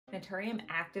Naturium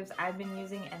actives I've been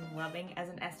using and loving as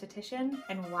an esthetician,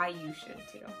 and why you should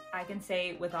too. I can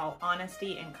say with all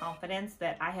honesty and confidence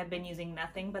that I have been using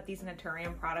nothing but these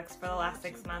Naturium products for the last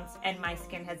 6 months, and my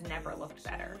skin has never looked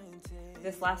better.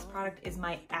 This last product is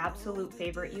my absolute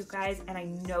favorite, you guys, and I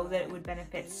know that it would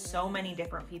benefit so many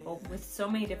different people with so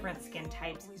many different skin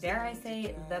types. Dare I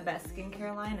say, the best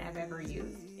skincare line I've ever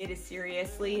used. It is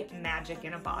seriously magic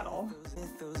in a bottle.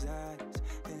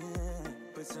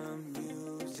 Put some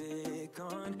music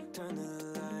on, turn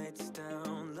the lights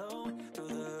down low, throw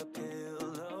the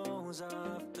pillows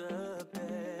off the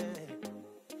bed,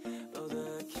 blow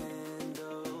the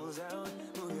candles out,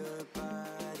 move your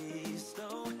body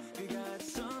slow. You got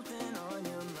something on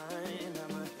your mind,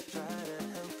 I'ma try to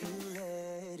help you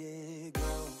let it go.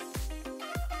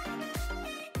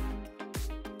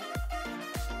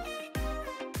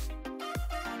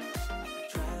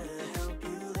 Try to help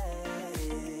you let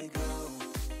it go.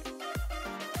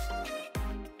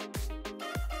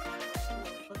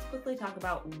 Let's quickly talk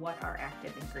about what are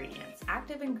active ingredients.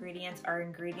 Active ingredients are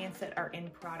ingredients that are in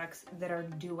products that are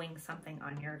doing something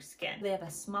on your skin. They have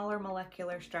a smaller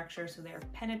molecular structure, so they're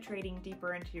penetrating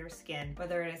deeper into your skin,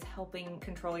 whether it is helping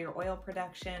control your oil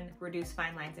production, reduce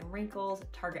fine lines and wrinkles,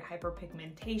 target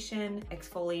hyperpigmentation,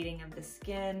 exfoliating of the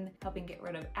skin, helping get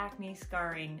rid of acne,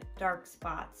 scarring, dark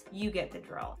spots. You get the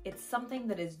drill. It's something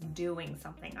that is doing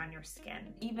something on your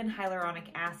skin. Even hyaluronic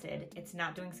acid, it's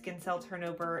not doing skin cell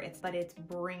turnover, but it's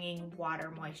bringing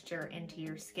water moisture into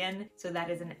your skin, so that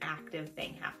is an active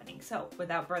thing happening. So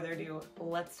without further ado,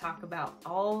 let's talk about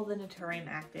all the Naturium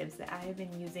actives that I have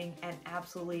been using and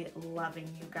absolutely loving,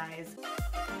 you guys.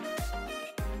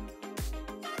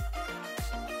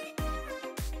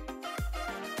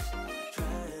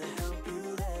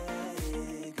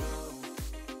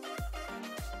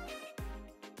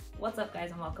 What's up,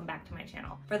 guys, and welcome back to my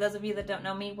channel. For those of you that don't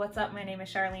know me, what's up? My name is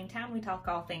Charlene Town. We talk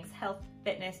all things health,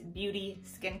 fitness, beauty,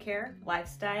 skincare,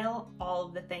 lifestyle, all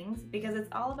of the things, because it's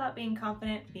all about being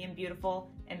confident, being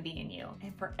beautiful, and being you.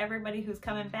 And for everybody who's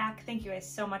coming back, thank you guys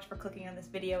so much for clicking on this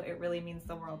video. It really means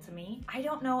the world to me. I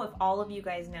don't know if all of you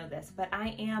guys know this, but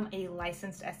I am a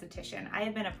licensed esthetician. I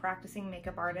have been a practicing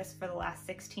makeup artist for the last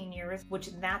 16 years,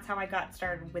 which that's how I got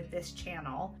started with this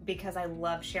channel, because I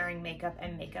love sharing makeup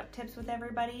and makeup tips with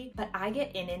everybody. But I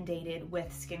get inundated with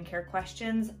skincare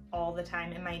questions all the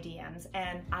time in my DMs,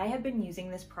 and I have been using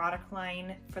this product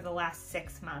line for the last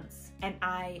 6 months, and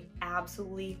I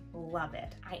absolutely love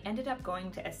it. I ended up going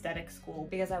to aesthetic school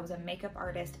because I was a makeup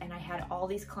artist, and I had all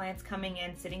these clients coming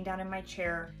in, sitting down in my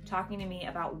chair, talking to me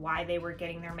about why they were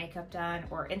getting their makeup done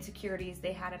or insecurities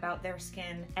they had about their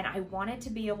skin. And I wanted to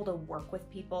be able to work with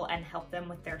people and help them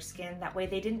with their skin. That way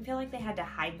they didn't feel like they had to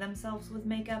hide themselves with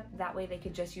makeup. That way they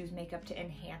could just use makeup to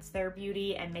enhance their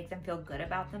beauty and make them feel good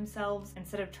about themselves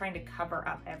instead of trying to cover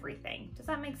up everything. Does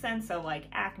that make sense? So like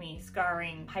acne,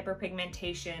 scarring,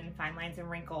 hyperpigmentation, fine lines and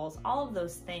wrinkles, all of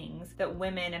those things that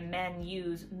women and men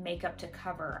use makeup to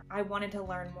cover. I wanted to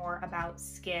learn more about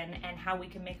skin and how we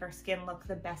can make our skin look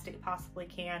the best it possibly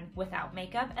can without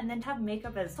makeup, and then have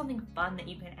makeup as something fun that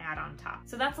you can add on top.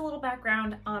 So that's a little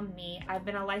background on me. I've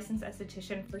been a licensed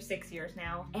esthetician for 6 years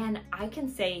now, and I can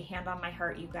say, hand on my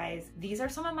heart, you guys, these are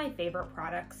some of my favorite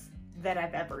products that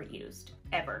I've ever used,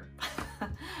 ever.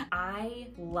 I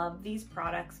love these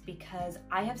products because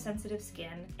I have sensitive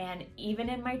skin, and even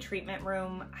in my treatment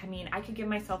room, I mean, I could give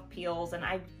myself peels, and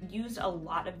I've used a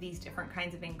lot of these different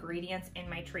kinds of ingredients in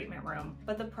my treatment room.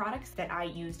 But the products that I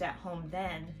used at home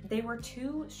then, they were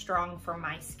too strong for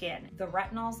my skin. The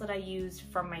retinols that I used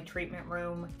from my treatment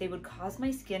room, they would cause my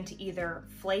skin to either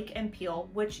flake and peel,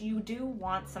 which you do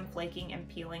want some flaking and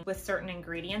peeling with certain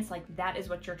ingredients. Like, that is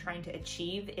what you're trying to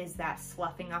achieve, is that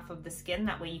sloughing off of the skin.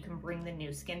 That way you can bring the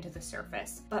new skin to the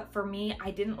surface. But for me,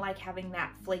 I didn't like having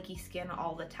that flaky skin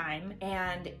all the time,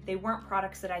 and they weren't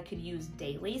products that I could use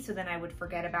daily, so then I would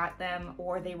forget about them,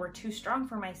 or they were too strong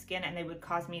for my skin and they would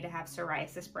cause me to have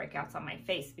psoriasis breakouts on my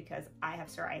face because I have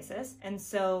psoriasis. And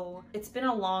so it's been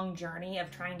a long journey of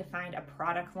trying to find a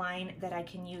product line that I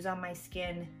can use on my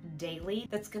skin daily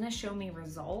that's gonna show me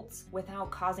results without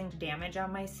causing damage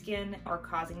on my skin or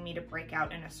causing me to break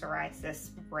out in a psoriasis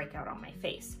breakout on my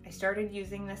face. I started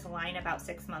using this line about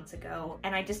 6 months ago,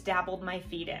 and I just dabbled my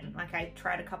feet in. Like, I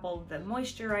tried a couple of the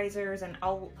moisturizers, and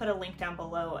I'll put a link down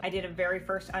below. I did a very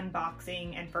first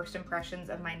unboxing and first impressions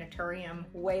of my Naturium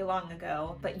way long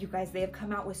ago, but you guys, they have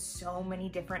come out with so many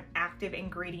different active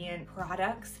ingredient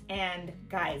products, and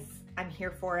guys, I'm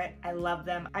here for it. I love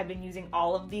them. I've been using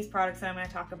all of these products that I'm going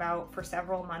to talk about for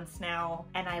several months now,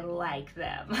 and I like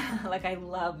them. Like, I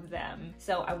love them.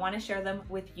 So I want to share them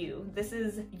with you. This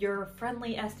is your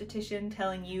friendly esthetician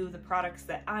telling you the products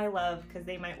that I love because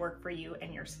they might work for you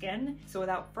and your skin. So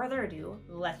without further ado,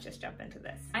 let's just jump into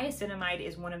this. Niacinamide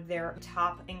is one of their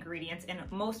top ingredients in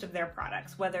most of their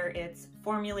products, whether it's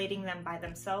formulating them by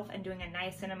themselves and doing a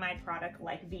niacinamide product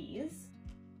like these.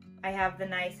 I have the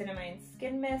Niacinamide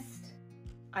Skin Mist,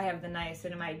 I have the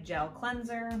Niacinamide Gel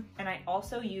Cleanser, and I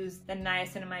also use the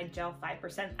Niacinamide Gel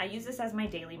 5%. I use this as my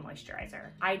daily moisturizer.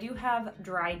 I do have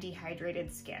dry,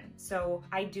 dehydrated skin, so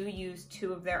I do use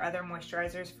 2 of their other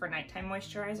moisturizers for nighttime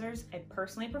moisturizers. I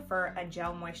personally prefer a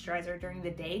gel moisturizer during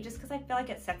the day just because I feel like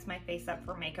it sets my face up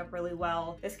for makeup really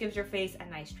well. This gives your face a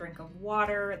nice drink of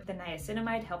water. The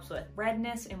niacinamide helps with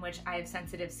redness, in which I have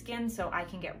sensitive skin, so I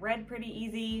can get red pretty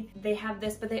easy. They have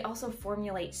this, but they also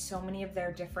formulate so many of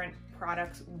their different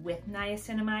products with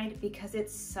niacinamide because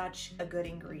it's such a good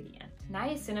ingredient.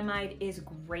 Niacinamide is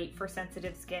great for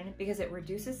sensitive skin because it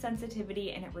reduces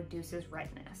sensitivity and it reduces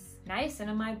redness.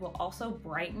 Niacinamide will also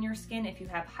brighten your skin if you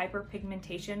have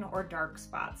hyperpigmentation or dark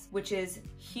spots, which is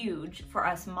huge for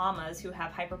us mamas who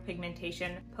have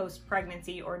hyperpigmentation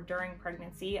post-pregnancy or during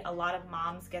pregnancy. A lot of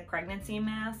moms get pregnancy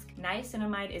mask.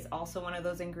 Niacinamide is also one of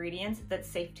those ingredients that's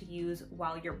safe to use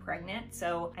while you're pregnant,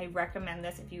 so I recommend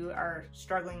this if you are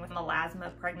struggling with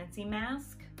melasma pregnancy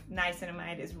mask.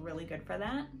 Niacinamide is really good for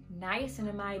that.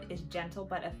 Niacinamide is gentle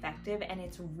but effective, and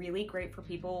it's really great for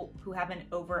people who have an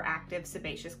overactive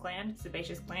sebaceous gland.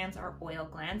 Sebaceous glands are oil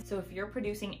glands, so if you're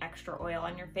producing extra oil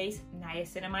on your face,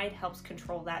 niacinamide helps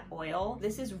control that oil.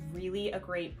 This is really a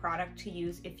great product to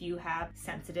use if you have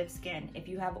sensitive skin, if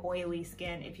you have oily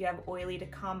skin, if you have oily to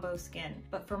combo skin.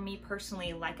 But for me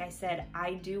personally, like I said,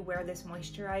 I do wear this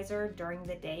moisturizer during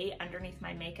the day underneath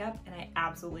my makeup, and I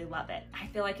absolutely love it. I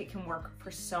feel like it can work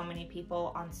for so many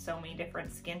people on so many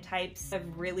different skin types. I've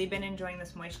really been enjoying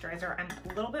this moisturizer. I'm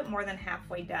a little bit more than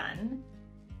halfway done,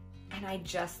 and I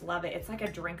just love it. It's like a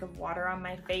drink of water on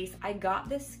my face. I got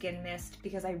this skin mist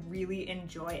because I really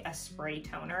enjoy a spray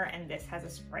toner, and this has a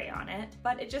spray on it,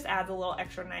 but it just adds a little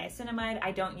extra niacinamide.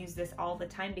 I don't use this all the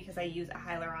time because I use a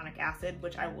hyaluronic acid,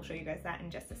 which I will show you guys that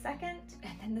in just a second.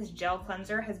 And then this gel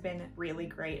cleanser has been really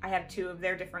great. I have 2 of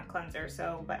their different cleansers,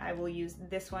 but I will use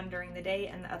this one during the day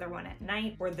and the other one at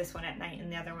night, or this one at night and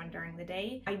the other one during the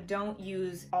day. I don't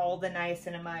use all the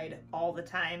niacinamide all the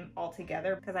time all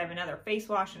together because I have another face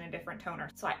wash and a different toner.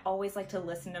 So I always like to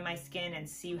listen to my skin and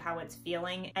see how it's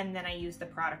feeling, and then I use the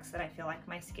products that I feel like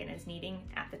my skin is needing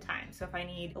at the time. So if I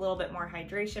need a little bit more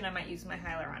hydration, I might use my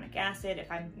hyaluronic acid.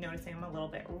 If I'm noticing I'm a little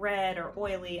bit red or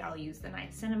oily, I'll use the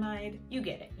niacinamide. You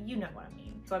get it. You know what I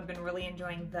mean. So I've been really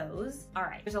enjoying those. All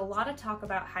right, there's a lot of talk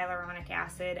about hyaluronic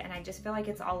acid, and I just feel like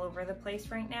it's all over the place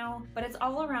right now, but it's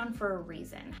all around for a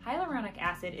reason. Hyaluronic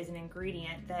acid is an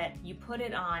ingredient that you put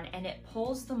it on and it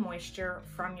pulls the moisture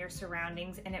from your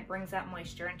surroundings and it brings that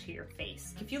moisture into your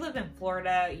face. If you live in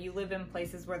Florida, you live in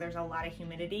places where there's a lot of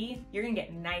humidity, you're gonna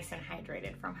get nice and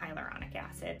hydrated from hyaluronic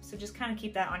acid. So just kind of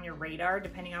keep that on your radar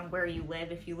depending on where you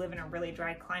live. If you live in a really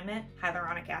dry climate,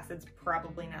 hyaluronic acid's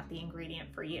probably not the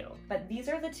ingredient for you. But these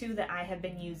are the 2 that I have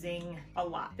been using a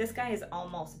lot. This guy is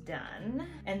almost done.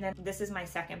 And then this is my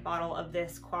second bottle of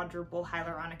this quadruple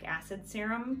hyaluronic acid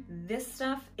serum. This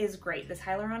stuff is great. This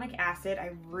hyaluronic acid,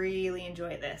 I really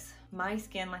enjoy this. My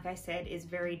skin, like I said, is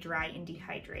very dry and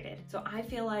dehydrated. So I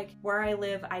feel like where I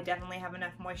live, I definitely have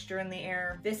enough moisture in the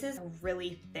air. This is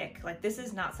really thick. Like, this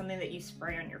is not something that you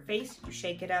spray on your face. You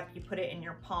shake it up, you put it in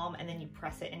your palm, and then you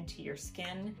press it into your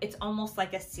skin. It's almost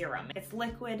like a serum. It's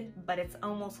liquid, but it's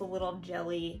almost a little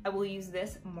jelly. I will use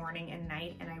this morning and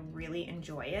night, and I really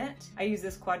enjoy it. I use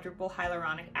this quadruple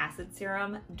hyaluronic acid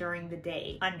serum during the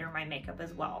day under my makeup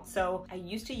as well. So I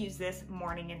used to use this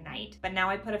morning and night, but now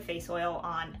I put a face oil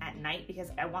on at night because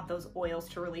I want those oils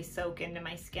to really soak into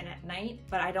my skin at night,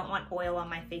 but I don't want oil on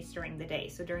my face during the day.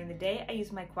 So during the day, I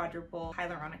use my quadruple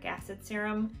hyaluronic acid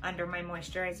serum under my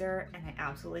moisturizer, and I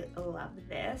absolutely love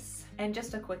this. And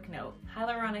just a quick note,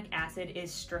 hyaluronic acid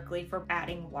is strictly for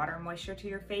adding water moisture to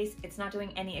your face. It's not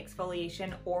doing any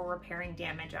exfoliation or repairing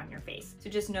damage on your face. So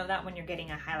just know that when you're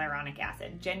getting a hyaluronic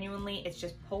acid. Genuinely, it's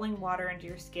just pulling water into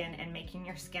your skin and making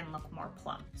your skin look more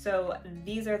plump. So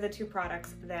these are the 2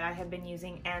 products that I have been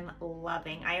using and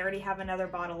loving. I already have another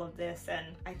bottle of this,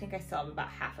 and I think I still have about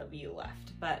half of you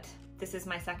left, but This is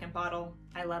my second bottle.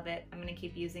 I love it. I'm gonna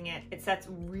keep using it. It sets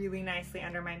really nicely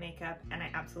under my makeup, and I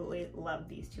absolutely love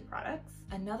these two products.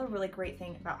 Another really great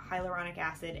thing about hyaluronic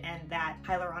acid and that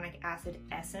hyaluronic acid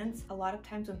essence, a lot of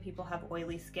times when people have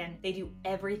oily skin, they do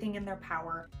everything in their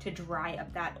power to dry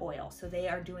up that oil. So they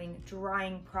are doing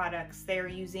drying products. They're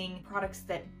using products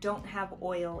that don't have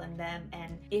oil in them.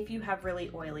 And if you have really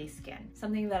oily skin,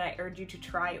 something that I urge you to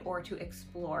try or to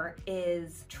explore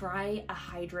is try a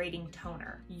hydrating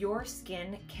toner. Your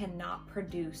skin cannot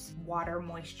produce water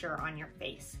moisture on your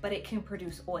face, but it can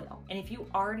produce oil. And if you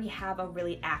already have a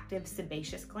really active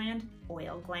sebaceous gland,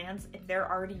 oil glands, if they're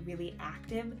already really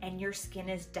active and your skin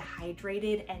is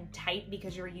dehydrated and tight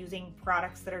because you're using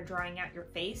products that are drying out your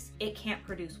face, it can't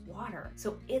produce water.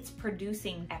 So it's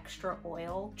producing extra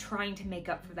oil, trying to make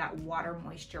up for that water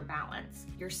moisture balance.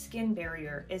 Your skin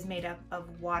barrier is made up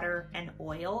of water and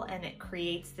oil, and it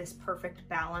creates this perfect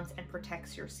balance and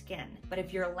protects your skin. But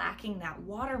if you're lacking that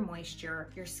water moisture,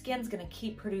 your skin's gonna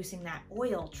keep producing that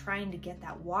oil, trying to get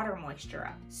that water moisture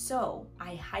up. So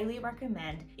I highly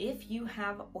recommend, if you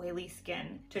have oily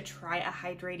skin, to try a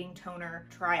hydrating toner,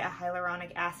 try a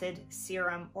hyaluronic acid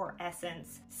serum or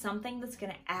essence, something that's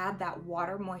gonna add that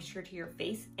water moisture to your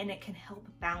face, and it can help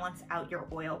balance out your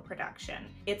oil production.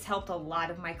 It's helped a lot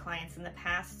of my clients in the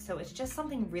past, so it's just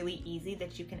something really easy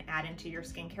that you can add into your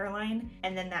skincare line.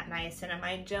 And then that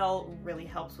niacinamide gel really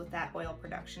helps with that oil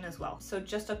production as well. So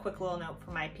just a quick little note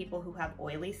for my people who have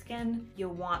oily skin, you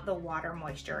want the water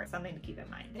moisture, something to keep in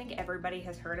mind. I think everybody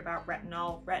has heard about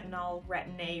retinol,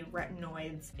 retin-A,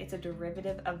 retinoids. It's a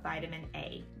derivative of vitamin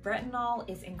A. Retinol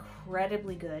is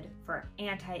incredibly good for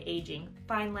anti-aging,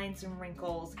 fine lines and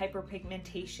wrinkles,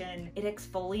 hyperpigmentation. It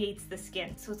exfoliates the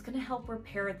skin, so it's gonna help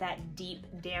repair that deep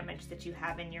damage that you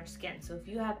have in your skin. So if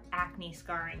you have acne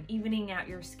scarring, evening out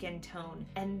your skin tone,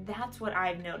 and that's what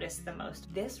I've noticed the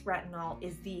most. This retinol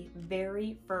is the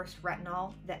very first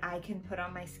retinol that I can put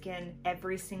on my skin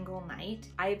every single night.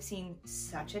 I have seen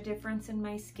such a difference in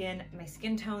my skin. My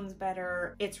skin tone's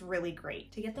better. It's really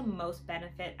great. To get the most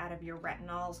benefit out of your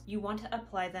retinols, you want to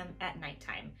apply them at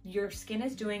nighttime. Your skin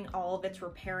is doing all of its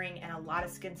repairing and a lot of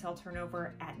skin cell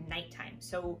turnover at nighttime.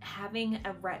 So having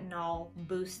a retinol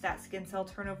boost that skin cell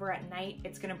turnover at night,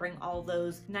 it's gonna bring all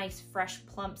those nice, fresh,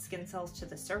 plump skin cells to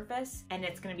the surface, and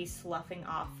it's gonna be sloughing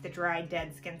off the dry,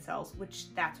 dead skin cells,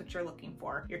 which that's what you're looking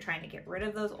for. You're trying to get rid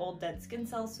of those old, dead skin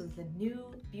cells so the new,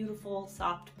 beautiful,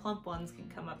 soft, plump ones can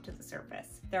come up to the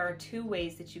surface. There are two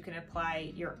ways that you can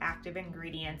apply your active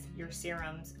ingredients, your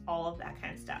serums, all of that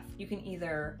kind of stuff. You can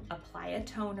either apply a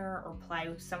toner or apply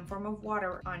some form of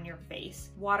water on your face.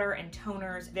 Water and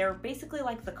toners, they're basically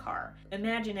like the car.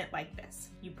 Imagine it like this.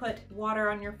 You put water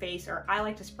on your face, or I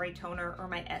like to spray toner or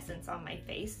my essence on my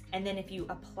face, and then if you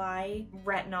apply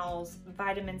retinols,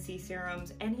 vitamin C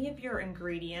serums, any of your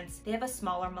ingredients, they have a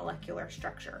smaller molecular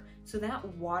structure. So that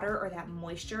water or that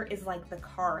moisture is like the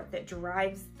car that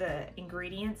drives the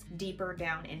ingredients deeper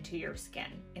down into your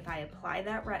skin. If I apply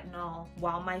that retinol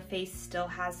while my face still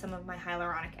has some of my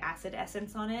hyaluronic acid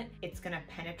essence on it, it's gonna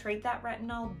penetrate that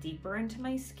retinol deeper into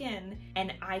my skin,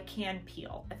 and I can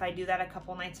peel. If I do that a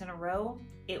couple nights in a row,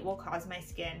 it will cause my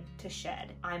skin to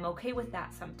shed. I'm okay with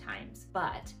that sometimes,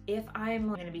 but if I'm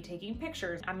gonna be taking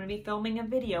pictures, I'm gonna be filming a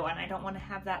video and I don't wanna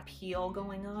have that peel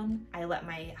going on, I let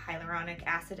my hyaluronic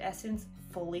acid essence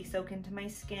fully soak into my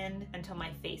skin until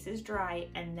my face is dry,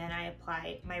 and then I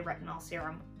apply my retinol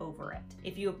serum over it.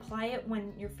 If you apply it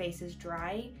when your face is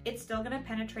dry, it's still gonna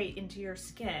penetrate into your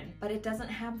skin, but it doesn't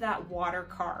have that water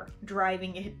car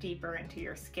driving it deeper into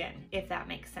your skin, if that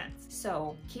makes sense.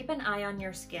 So keep an eye on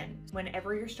your skin.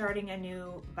 Whenever you're starting a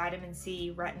new vitamin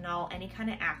C, retinol, any kind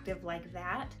of active like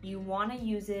that, you wanna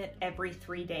use it every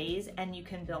 3 days and you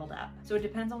can build up. So it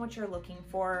depends on what you're looking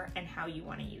for and how you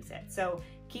wanna use it. So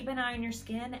keep an eye on your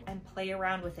skin and play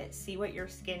around with it. See what your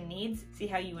skin needs, see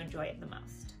how you enjoy it the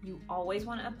most. You always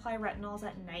want to apply retinols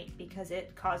at night because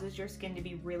it causes your skin to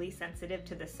be really sensitive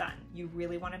to the sun. You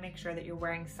really want to make sure that you're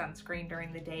wearing sunscreen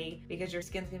during the day because your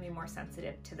skin's going to be more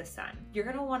sensitive to the sun. You're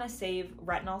going to want to save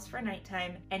retinols for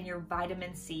nighttime and your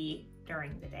vitamin C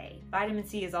during the day. Vitamin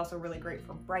C is also really great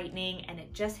for brightening, and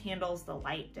it just handles the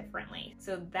light differently.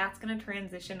 So that's gonna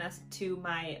transition us to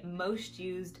my most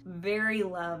used, very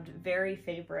loved, very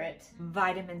favorite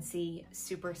Vitamin C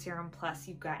Super Serum Plus.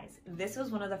 You guys, this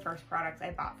was one of the first products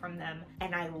I bought from them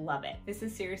and I love it. This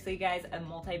is seriously, guys, a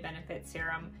multi-benefit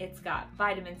serum. It's got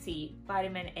vitamin C,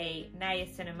 vitamin A,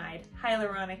 niacinamide,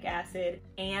 hyaluronic acid,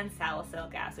 and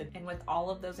salicylic acid. And with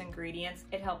all of those ingredients,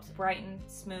 it helps brighten,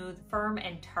 smooth, firm,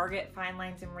 and target fine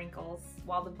lines and wrinkles,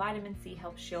 while the vitamin C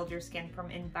helps shield your skin from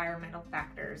environmental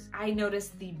factors. I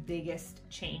noticed the biggest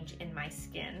change in my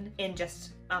skin in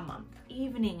just a month,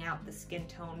 evening out the skin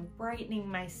tone, brightening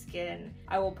my skin.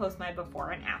 I will post my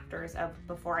before and afters of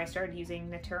before I started using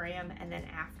Naturium and then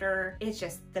after. It's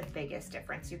just the biggest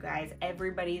difference, you guys.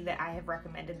 Everybody that I have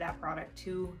recommended that product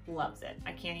to loves it.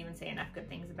 I can't even say enough good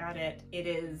things about it. It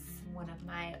is one of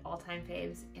my all-time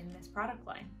faves in this product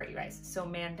line. All right, you guys, so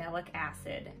mandelic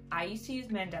acid. I used to use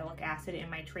mandelic acid in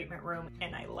my treatment room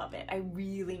and I love it. I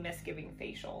really miss giving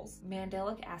facials.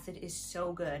 Mandelic acid is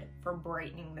so good for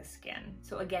brightening the skin.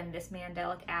 So again, this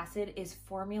mandelic acid is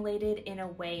formulated in a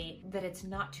way that it's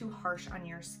not too harsh on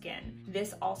your skin.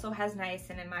 This also has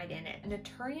niacinamide in it.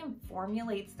 Naturium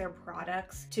formulates their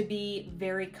products to be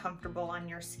very comfortable on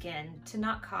your skin, to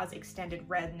not cause extended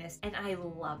redness, and I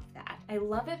love that. I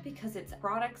love it because it's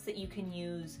products that you can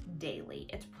use daily.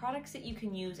 It's products that you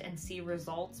can use and see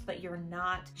results, but you're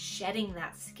not shedding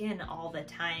that skin all the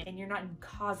time and you're not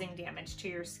causing damage to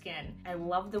your skin. I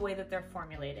love the way that they're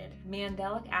formulated.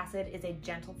 Mandelic acid is a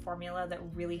gentle formula that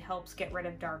really helps get rid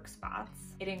of dark spots.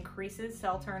 It increases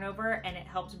cell turnover and it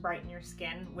helps brighten your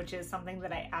skin, which is something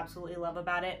that I absolutely love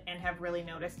about it and have really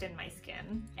noticed in my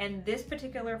skin. And this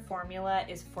particular formula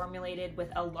is formulated with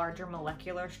a larger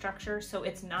molecular structure, so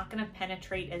it's not going to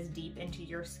penetrate as deep into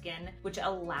your skin, which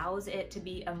allows it to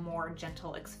be a more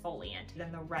gentle exfoliant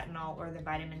than the retinol or the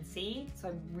vitamin C. So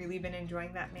I've really been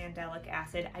enjoying that mandelic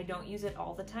acid. I don't use it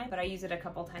all the time, but I use it a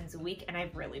couple times a week and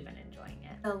I've really been enjoying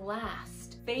it. The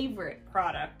last favorite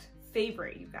product,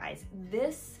 you guys,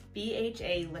 this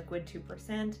BHA liquid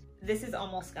 2%. This is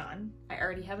almost gone. I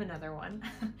already have another one.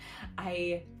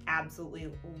 I absolutely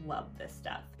love this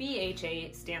stuff.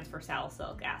 BHA stands for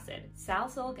salicylic acid.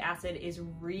 Salicylic acid is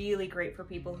really great for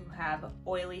people who have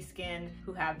oily skin,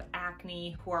 who have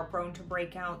acne, who are prone to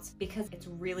breakouts, because it's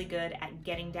really good at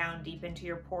getting down deep into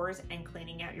your pores and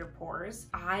cleaning out your pores.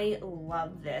 I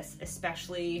love this,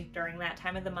 especially during that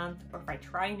time of the month, or if I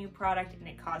try a new product and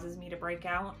it causes me to break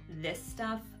out. This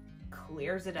stuff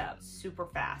clears it up super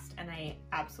fast and I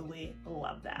absolutely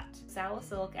love that.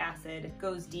 Salicylic acid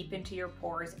goes deep into your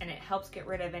pores and it helps get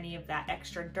rid of any of that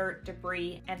extra dirt,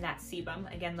 debris, and that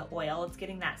sebum. Again, the oil, it's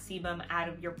getting that sebum out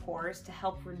of your pores to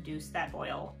help reduce that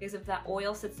oil. Because if that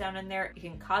oil sits down in there, it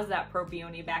can cause that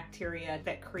propionibacteria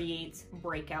that creates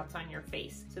breakouts on your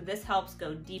face. So this helps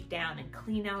go deep down and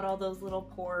clean out all those little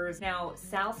pores. Now,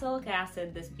 salicylic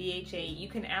acid, this BHA, you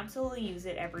can absolutely use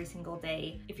it every single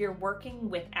day. If you're working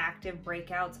with active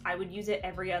breakouts, I would use it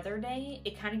every other day.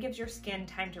 It kind of gives your skin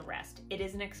time to rest. It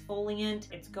is an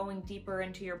exfoliant. It's going deeper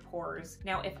into your pores.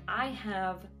 Now, if I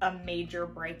have a major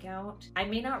breakout, I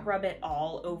may not rub it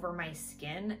all over my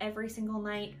skin every single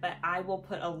night, but I will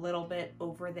put a little bit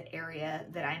over the area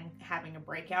that I'm having a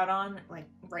breakout on, like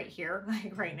right here,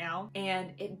 like right now.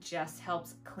 And it just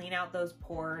helps clean out those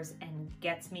pores and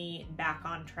gets me back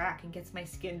on track and gets my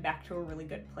skin back to a really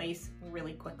good place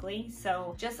really quickly.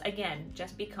 So just again,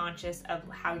 just be conscious of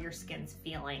how your skin's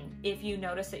feeling. If you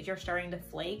notice that you're starting to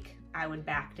flake, I would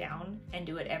back down and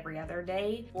do it every other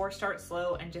day, or start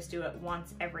slow and just do it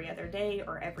once every other day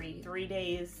or every 3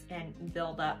 days and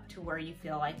build up to where you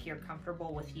feel like you're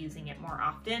comfortable with using it more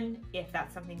often if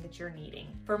that's something that you're needing.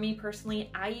 For me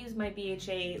personally, I use my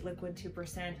BHA liquid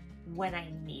 2% when I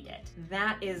need it.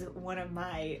 That is one of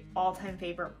my all-time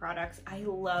favorite products. I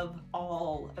love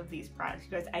all of these products.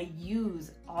 You guys, I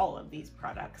use all of these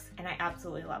products and I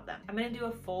absolutely love them. I'm gonna do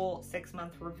a full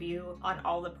 6-month review on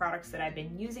all the products that I've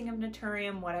been using of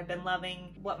Naturium, what I've been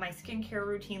loving, what my skincare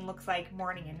routine looks like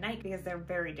morning and night, because they're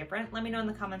very different. Let me know in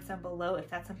the comments down below if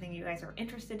that's something you guys are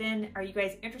interested in. Are you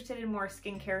guys interested in more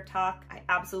skincare talk? I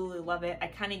absolutely love it. I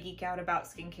kind of geek out about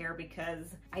skincare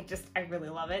because I really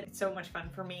love it. It's so much fun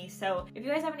for me. So if you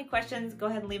guys have any questions, go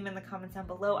ahead and leave them in the comments down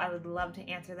below. I would love to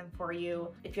answer them for you.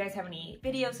 If you guys have any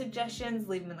video suggestions,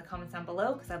 leave them in the comments down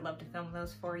below because I'd love to film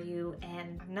those for you.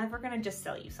 And I'm never gonna just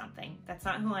sell you something. That's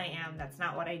not who I am. That's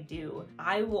not what I do.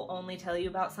 I will only tell you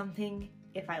about something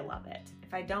if I love it.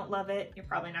 If I don't love it, you're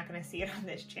probably not gonna see it on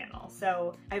this channel.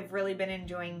 So I've really been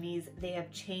enjoying these. They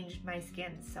have changed my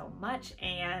skin so much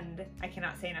and I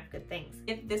cannot say enough good things.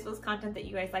 If this was content that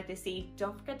you guys like to see,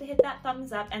 don't forget to hit that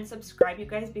thumbs up and subscribe, you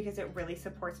guys, because it really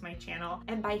supports my channel.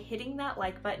 And by hitting that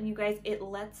like button, you guys, it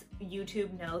lets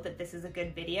YouTube know that this is a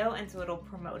good video and so it'll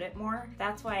promote it more.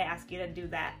 That's why I ask you to do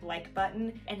that like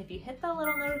button. And if you hit the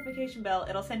little notification bell,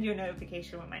 it'll send you a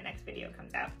notification when my next video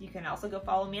comes out. You can also go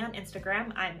follow me on Instagram.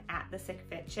 I'm at The Sick Chick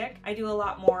Fit Chick. I do a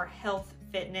lot more health,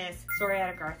 fitness,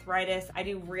 psoriatic arthritis. I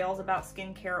do reels about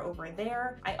skincare over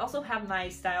there. I also have my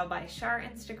Style by Shar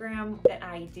Instagram that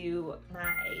I do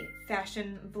my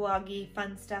fashion vloggy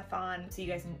fun stuff on. So you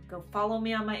guys can go follow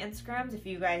me on my Instagrams. If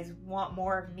you guys want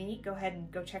more of me, go ahead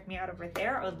and go check me out over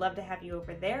there. I would love to have you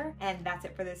over there. And that's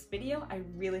it for this video. I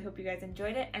really hope you guys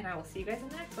enjoyed it, and I will see you guys in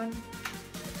the next one.